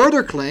 And he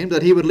further claimed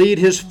that he would lead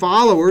his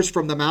followers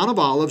from the Mount of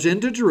Olives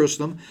into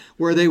Jerusalem,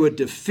 where they would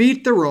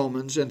defeat the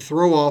Romans and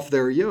throw off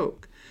their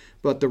yoke.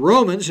 But the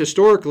Romans,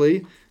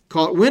 historically,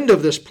 caught wind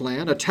of this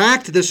plan,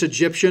 attacked this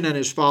Egyptian and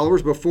his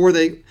followers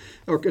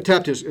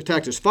attacked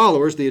his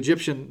followers. The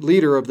Egyptian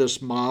leader of this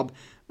mob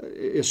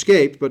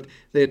escaped, but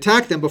they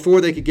attacked them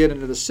before they could get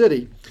into the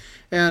city.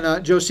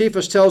 And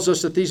Josephus tells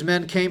us that these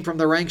men came from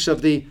the ranks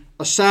of the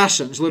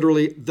assassins,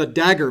 literally the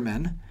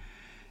daggermen,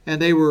 and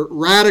they were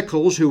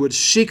radicals who would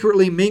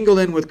secretly mingle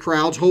in with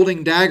crowds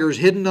holding daggers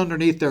hidden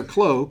underneath their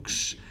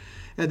cloaks,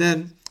 and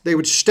then they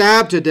would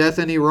stab to death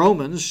any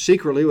Romans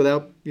secretly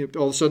without,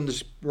 all of a sudden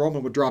this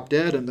Roman would drop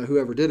dead and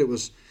whoever did it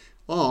was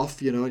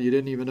off, and you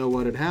didn't even know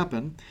what had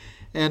happened.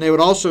 and they would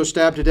also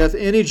stab to death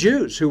any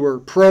Jews who were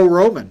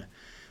pro-Roman.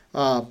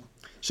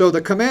 So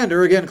the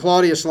commander, again,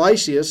 Claudius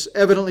Lysias,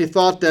 evidently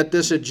thought that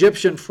this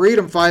Egyptian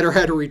freedom fighter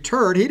had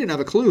returned. He didn't have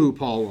a clue who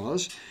Paul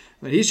was.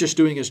 I mean, he's just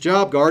doing his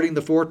job, guarding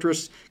the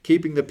fortress,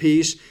 keeping the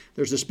peace.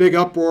 There's this big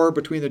uproar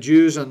between the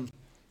Jews and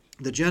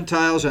the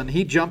Gentiles, and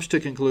he jumps to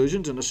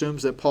conclusions and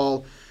assumes that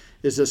Paul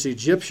is this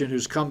Egyptian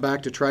who's come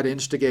back to try to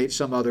instigate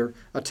some other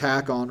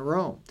attack on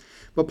Rome.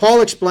 But Paul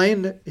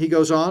explained, he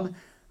goes on,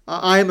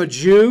 I am a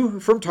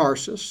Jew from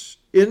Tarsus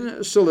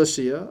in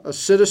Cilicia, a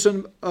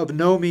citizen of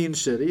no mean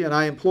city, and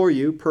I implore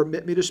you,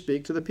 permit me to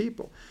speak to the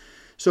people.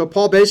 So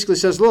Paul basically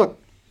says,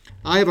 look,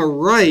 I have a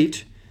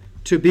right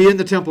to be in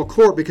the temple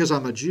court because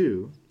I'm a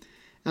Jew,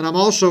 and I'm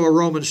also a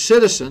Roman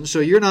citizen, so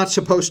you're not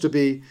supposed to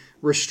be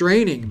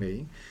restraining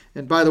me.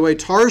 And by the way,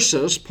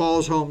 Tarsus,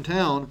 Paul's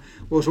hometown,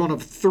 was one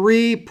of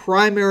 3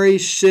 primary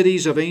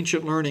cities of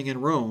ancient learning in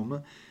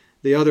Rome,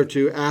 the other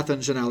 2,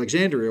 Athens and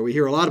Alexandria. We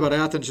hear a lot about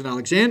Athens and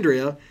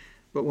Alexandria,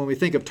 but when we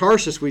think of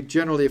Tarsus, we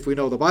generally, if we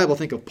know the Bible,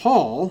 think of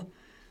Paul,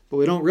 but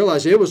we don't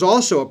realize it was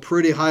also a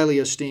pretty highly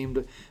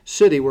esteemed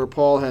city where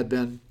Paul had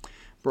been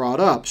brought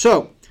up.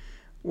 So,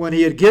 when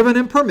he had given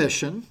him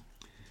permission,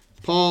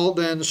 Paul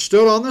then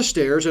stood on the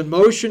stairs and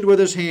motioned with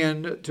his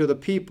hand to the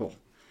people.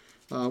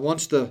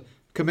 Once the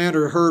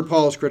commander heard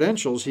Paul's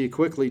credentials, he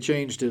quickly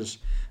changed his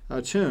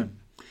tune.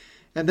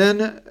 And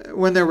then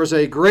when there was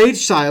a great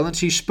silence,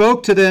 he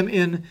spoke to them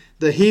in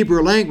the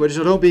Hebrew language.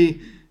 So don't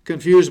be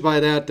confused by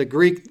that. The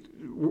Greek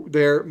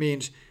there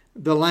means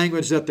the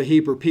language that the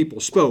Hebrew people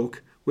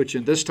spoke, which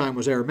in this time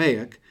was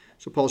Aramaic.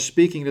 So Paul's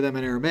speaking to them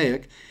in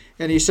Aramaic.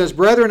 And he says,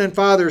 brethren and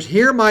fathers,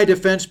 hear my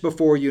defense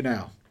before you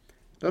now.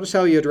 Notice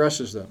how he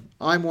addresses them.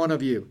 I'm one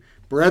of you.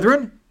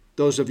 Brethren,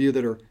 those of you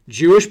that are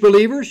Jewish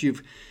believers,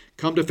 you've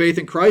come to faith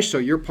in Christ, so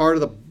you're part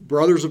of the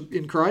brothers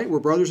in Christ. We're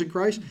brothers in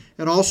Christ.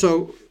 And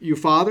also you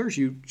fathers,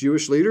 you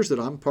Jewish leaders, that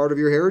I'm part of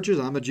your heritage.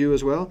 I'm a Jew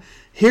as well.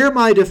 Hear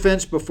my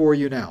defense before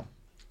you now.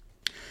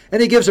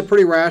 And he gives a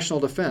pretty rational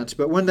defense.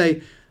 But when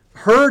they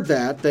heard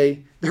that,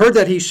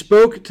 he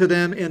spoke to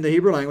them in the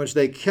Hebrew language,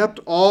 they kept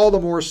all the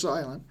more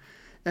silent.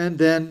 And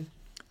then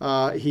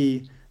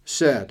he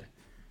said.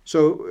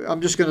 So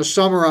I'm just going to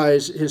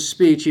summarize his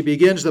speech. He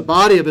begins the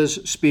body of his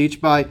speech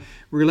by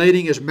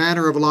relating his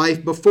manner of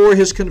life before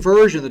his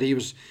conversion, that he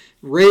was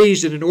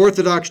raised in an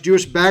Orthodox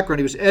Jewish background.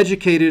 He was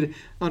educated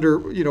under,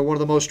 one of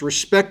the most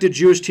respected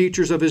Jewish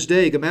teachers of his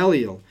day,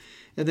 Gamaliel.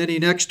 And then he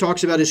next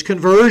talks about his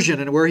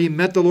conversion and where he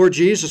met the Lord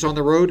Jesus on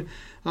the road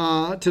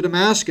to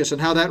Damascus,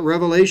 and how that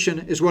revelation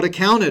is what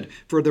accounted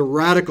for the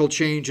radical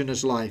change in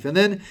his life. And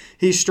then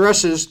he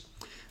stresses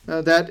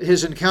that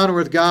his encounter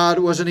with God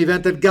was an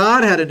event that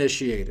God had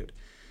initiated.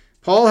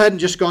 Paul hadn't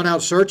just gone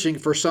out searching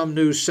for some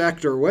new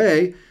sect or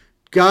way.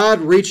 God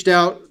reached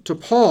out to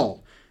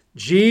Paul.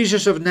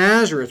 Jesus of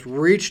Nazareth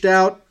reached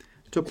out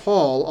to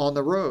Paul on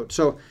the road.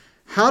 So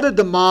how did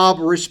the mob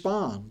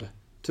respond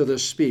to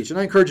this speech? And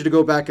I encourage you to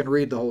go back and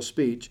read the whole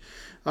speech.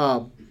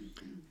 Well,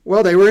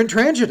 they were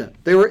intransigent.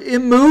 They were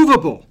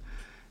immovable.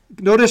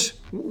 Notice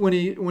when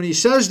he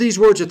says these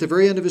words at the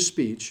very end of his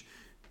speech,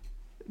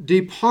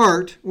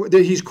 depart,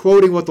 he's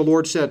quoting what the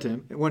Lord said to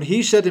him. When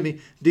he said to me,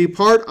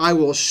 depart, I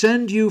will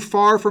send you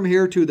far from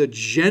here to the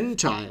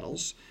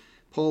Gentiles.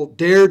 Paul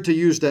dared to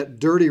use that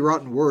dirty,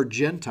 rotten word,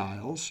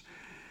 Gentiles.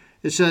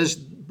 It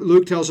says,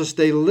 Luke tells us,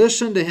 they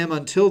listened to him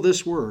until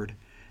this word,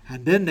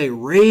 and then they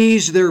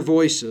raised their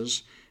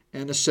voices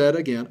and said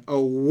again,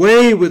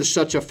 away with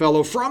such a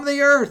fellow from the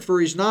earth,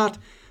 for he's not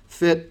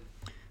fit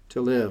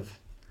to live.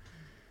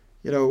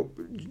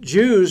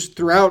 Jews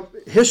throughout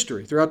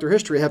their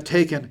history, have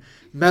taken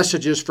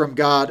messages from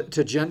God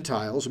to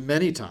Gentiles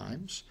many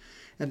times,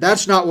 and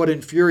that's not what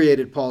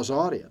infuriated Paul's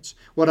audience.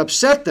 What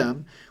upset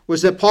them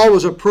was that Paul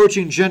was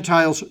approaching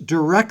Gentiles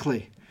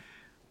directly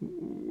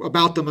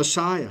about the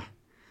Messiah,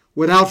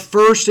 without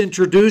first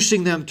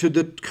introducing them to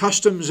the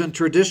customs and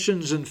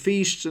traditions and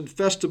feasts and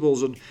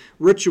festivals and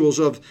rituals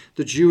of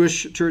the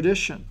Jewish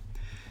tradition.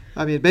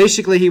 I mean,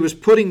 basically he was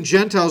putting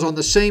Gentiles on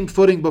the same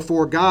footing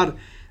before God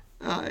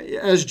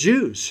as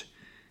Jews,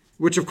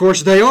 which of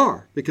course they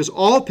are, because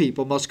all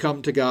people must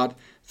come to God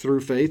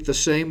through faith the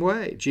same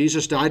way.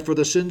 Jesus died for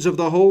the sins of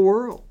the whole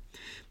world.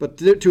 But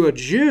to a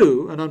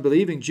Jew, an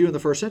unbelieving Jew in the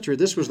first century,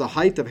 this was the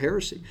height of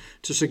heresy,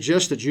 to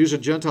suggest that Jews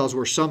and Gentiles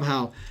were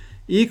somehow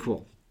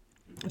equal.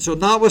 And so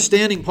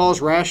notwithstanding Paul's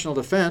rational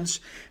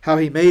defense, how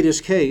he made his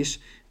case,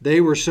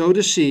 they were so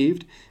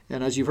deceived,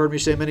 and as you've heard me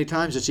say many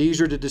times, it's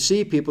easier to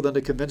deceive people than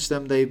to convince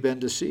them they've been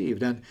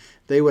deceived, and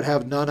they would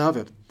have none of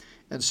it.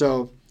 And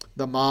so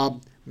the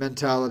mob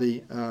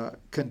mentality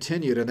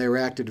continued, and they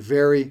reacted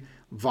very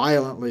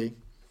violently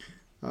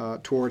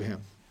toward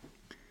him.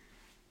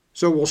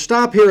 So we'll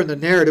stop here in the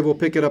narrative. We'll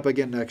pick it up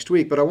again next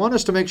week. But I want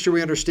us to make sure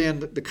we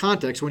understand the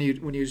context. When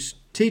you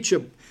teach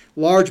a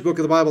large book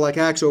of the Bible like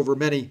Acts over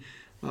many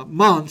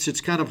months,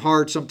 it's kind of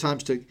hard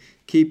sometimes to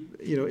keep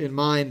in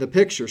mind the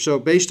picture. So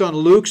based on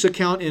Luke's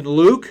account in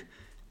Luke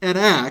and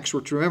Acts,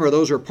 which remember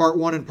those are part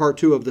 1 and part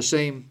 2 of the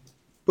same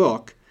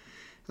book,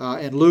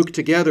 and Luke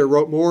together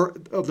wrote more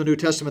of the New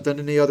Testament than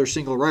any other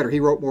single writer. He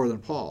wrote more than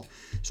Paul.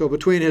 So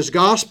between his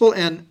gospel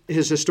and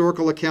his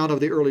historical account of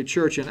the early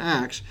church in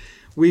Acts,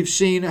 we've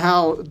seen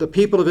how the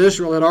people of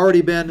Israel had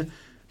already been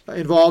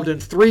involved in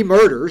 3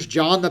 murders: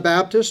 John the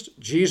Baptist,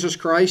 Jesus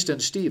Christ,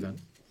 and Stephen.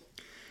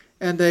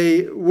 And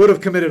they would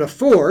have committed a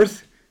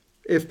 4th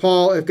if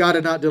God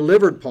had not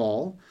delivered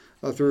Paul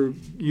through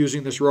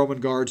using this Roman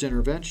guard's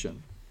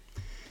intervention.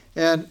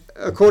 And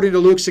according to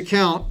Luke's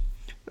account,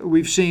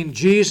 we've seen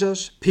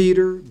Jesus,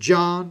 Peter,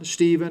 John,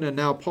 Stephen, and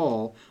now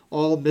Paul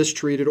all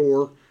mistreated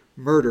or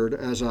murdered,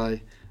 as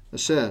I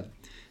said.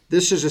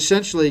 This is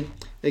essentially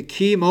a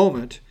key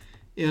moment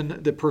in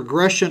the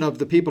progression of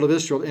the people of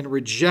Israel in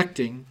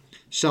rejecting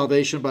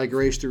salvation by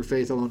grace through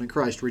faith alone in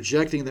Christ,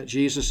 rejecting that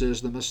Jesus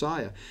is the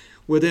Messiah.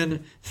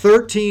 Within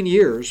 13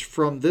 years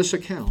from this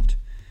account,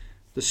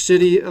 the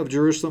city of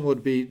Jerusalem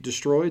would be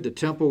destroyed, the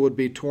temple would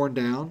be torn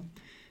down,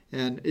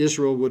 and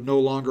Israel would no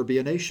longer be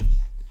a nation.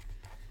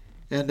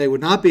 And they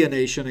would not be a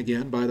nation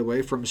again, by the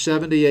way, from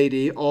 70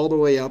 A.D. all the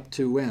way up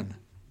to when?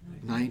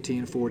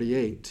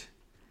 1948,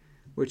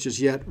 which is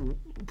yet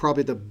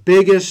probably the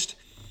biggest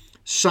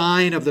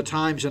sign of the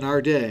times in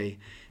our day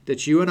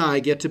that you and I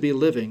get to be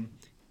living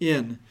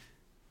in,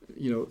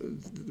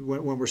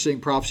 when we're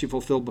seeing prophecy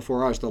fulfilled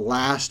before us, the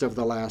last of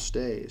the last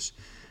days.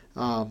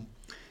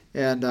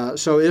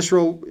 So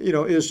Israel,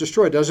 is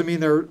destroyed. Doesn't mean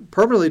they're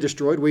permanently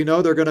destroyed. We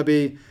know they're going to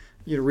be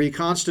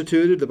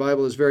reconstituted. The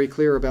Bible is very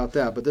clear about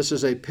that. But this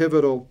is a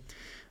pivotal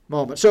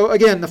moment. So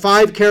again, the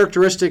 5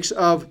 characteristics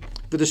of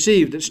the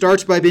deceived. It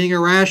starts by being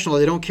irrational.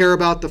 They don't care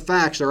about the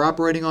facts. They're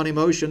operating on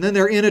emotion. Then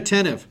they're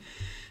inattentive.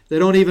 They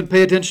don't even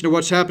pay attention to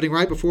what's happening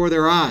right before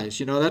their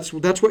eyes.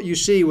 That's what you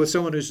see with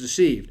someone who's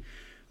deceived.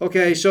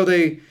 Okay, so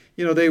they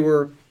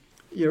were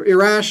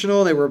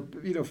irrational. They were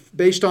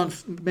based on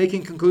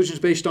making conclusions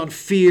based on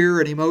fear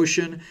and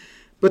emotion.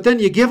 But then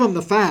you give them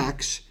the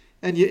facts,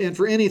 and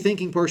for any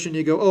thinking person,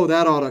 you go, oh,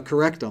 that ought to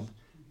correct them.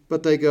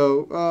 But they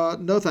go,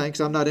 no thanks,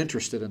 I'm not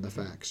interested in the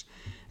facts.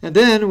 And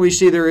then we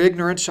see their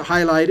ignorance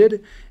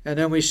highlighted, and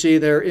then we see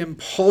their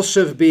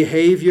impulsive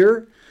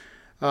behavior.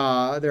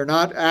 They're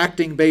not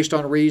acting based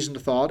on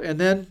reasoned thought, and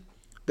then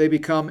they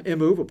become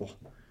immovable,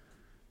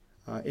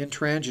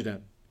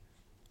 intransigent,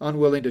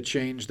 unwilling to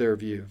change their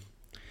view.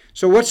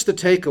 So what's the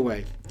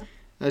takeaway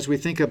as we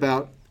think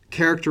about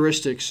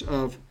characteristics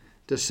of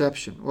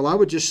deception? Well, I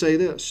would just say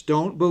this: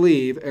 don't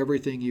believe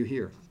everything you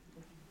hear.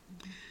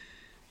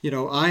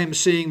 I am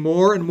seeing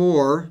more and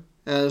more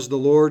as the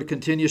Lord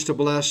continues to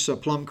bless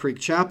Plum Creek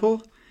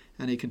Chapel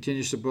and He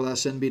continues to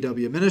bless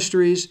NBW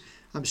Ministries.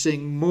 I'm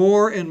seeing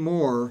more and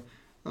more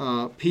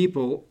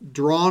people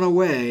drawn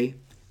away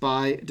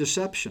by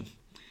deception.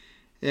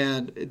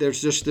 And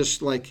there's just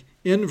this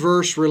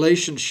inverse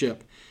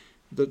relationship.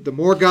 The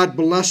more God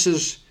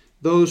blesses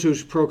those who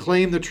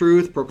proclaim the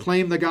truth,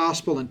 proclaim the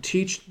gospel, and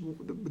teach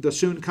the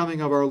soon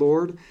coming of our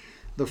Lord,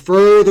 the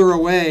further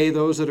away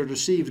those that are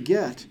deceived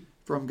get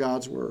from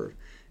God's word.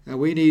 And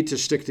we need to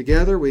stick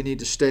together. We need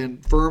to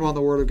stand firm on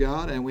the word of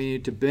God, and we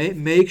need to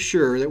make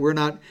sure that we're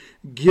not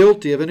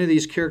guilty of any of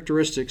these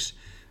characteristics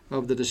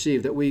of the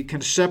deceived, that we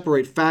can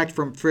separate fact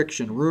from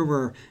fiction,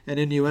 rumor and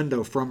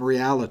innuendo from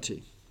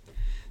reality.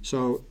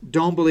 So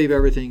don't believe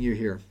everything you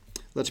hear.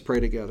 Let's pray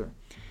together.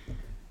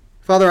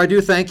 Father, I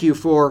do thank you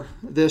for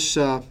this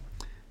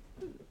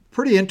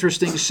pretty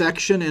interesting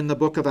section in the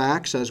book of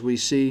Acts, as we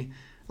see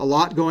a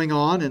lot going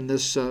on in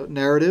this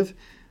narrative.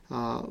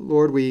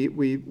 Lord,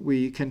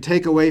 we can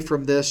take away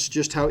from this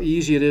just how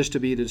easy it is to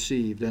be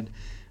deceived. And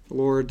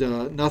Lord,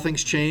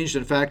 nothing's changed.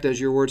 In fact, as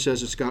your word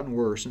says, it's gotten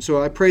worse. And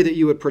so I pray that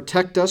you would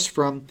protect us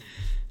from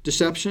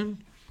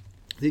deception,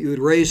 that you would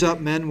raise up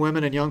men,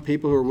 women, and young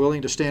people who are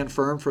willing to stand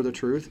firm for the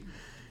truth.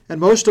 And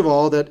most of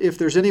all, that if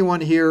there's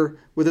anyone here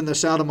within the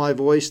sound of my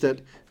voice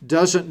that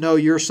doesn't know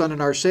your Son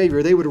and our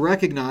Savior, they would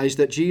recognize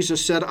that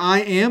Jesus said,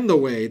 I am the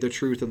way, the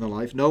truth, and the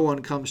life. No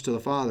one comes to the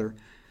Father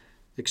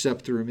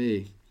except through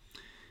me.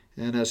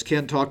 And as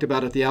Ken talked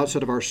about at the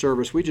outset of our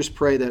service, we just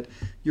pray that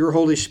your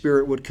Holy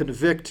Spirit would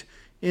convict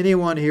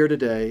anyone here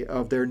today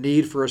of their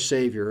need for a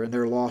Savior and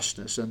their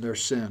lostness and their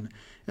sin,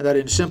 and that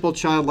in simple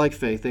childlike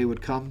faith they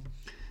would come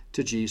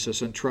to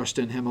Jesus and trust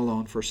in Him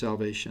alone for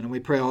salvation. And we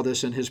pray all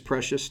this in His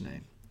precious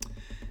name.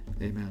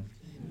 Amen.